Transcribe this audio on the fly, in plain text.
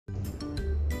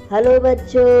Hello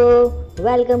बच्चों,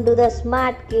 welcome to the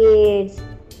smart kids.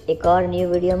 एक और न्यू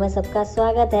वीडियो में सबका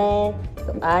स्वागत है।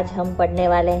 तो आज हम पढ़ने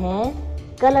वाले हैं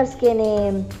कलर्स के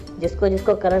नेम। जिसको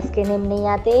जिसको कलर्स के नेम नहीं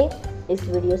आते इस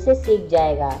वीडियो से सीख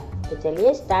जाएगा। तो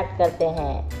चलिए स्टार्ट करते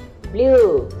हैं। Blue,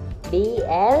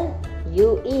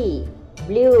 BLUE,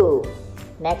 blue.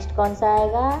 नेक्स्ट कौन सा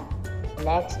आएगा?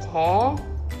 नेक्स्ट है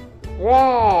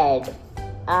रेड,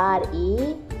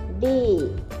 RED,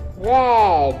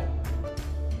 रेड।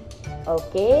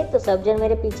 ओके, तो सब जन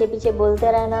मेरे पीछे पीछे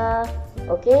बोलते रहना।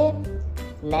 ओके,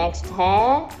 नेक्स्ट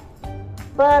है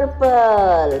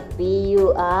purple,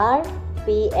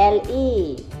 PURPLE,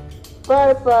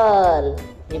 purple.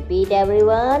 Repeat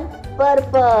everyone,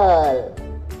 purple.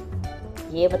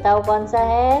 ये बताओ कौन सा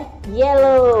है?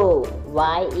 Yellow,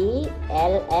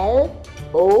 YELLOW,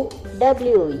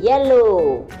 yellow,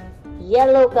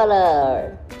 yellow colour.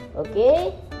 Okay,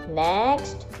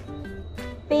 next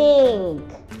pink,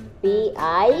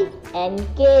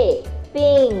 PINK,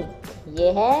 pink. ये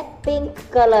है पिंक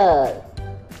कलर।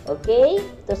 ओके,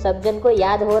 तो सब जन को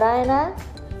याद हो रहा है ना?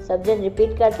 सब जन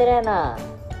रिपीट करते रहना।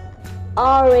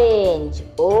 Orange,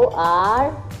 ORANGE,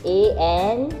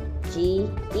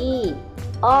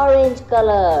 orange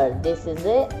colour. This is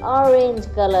a orange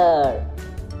colour.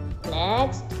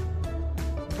 Next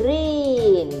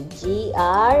green,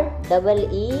 GREEN,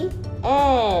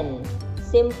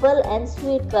 simple and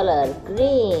sweet color,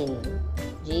 green,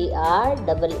 GREEN.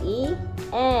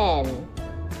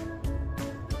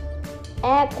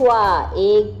 Aqua,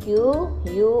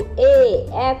 AQUA,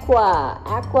 aqua,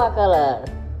 aqua color.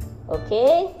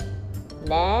 Okay,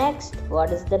 next,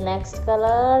 what is the next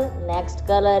color? Next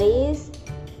color is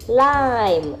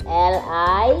lime,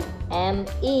 LIME.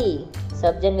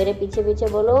 सब जन मेरे पीछे पीछे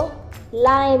बोलो,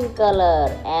 lime color,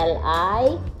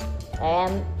 LIME,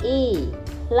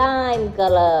 lime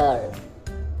color.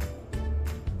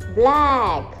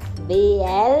 Black,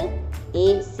 BLACK,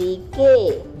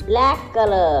 black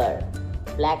color.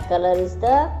 Black color is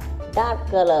the dark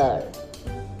color.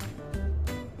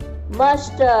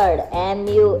 Mustard,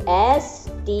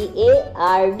 MUSTARD,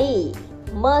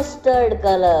 mustard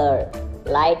color.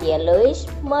 Light yellowish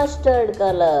mustard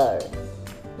color.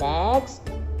 Next,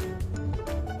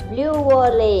 blue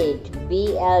violet,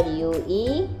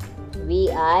 BLUEVIOLET,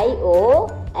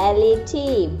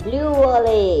 blue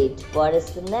violet. What is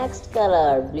the next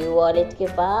color? Blue violet के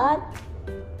बाद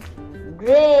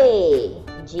grey,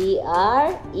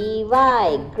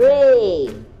 GREY, grey।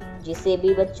 जिसे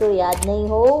भी बच्चों याद नहीं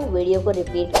हो video को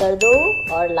repeat कर दो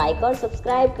और लाइक और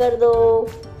सब्सक्राइब कर दो।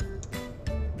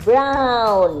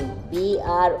 brown,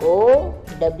 BROWN,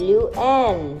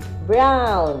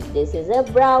 brown। This is a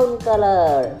brown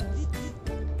color।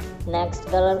 Next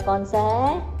colour कौन सा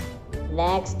है?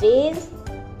 Next is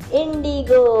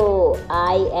Indigo,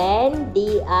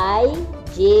 INDIGO,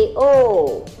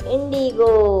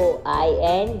 Indigo,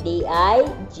 INDIGO,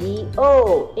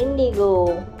 Indigo.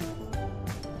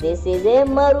 This is a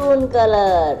maroon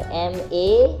colour,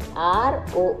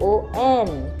 MAROON,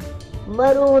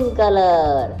 maroon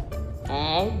colour.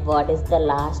 And what is the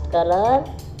last colour?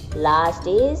 Last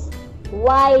is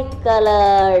white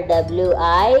colour,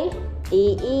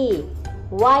 WHITE,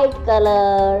 white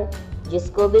colour.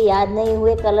 जिसको भी याद नहीं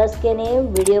हुए colours के name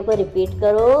video को repeat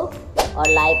करो और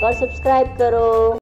like और सब्सक्राइब करो।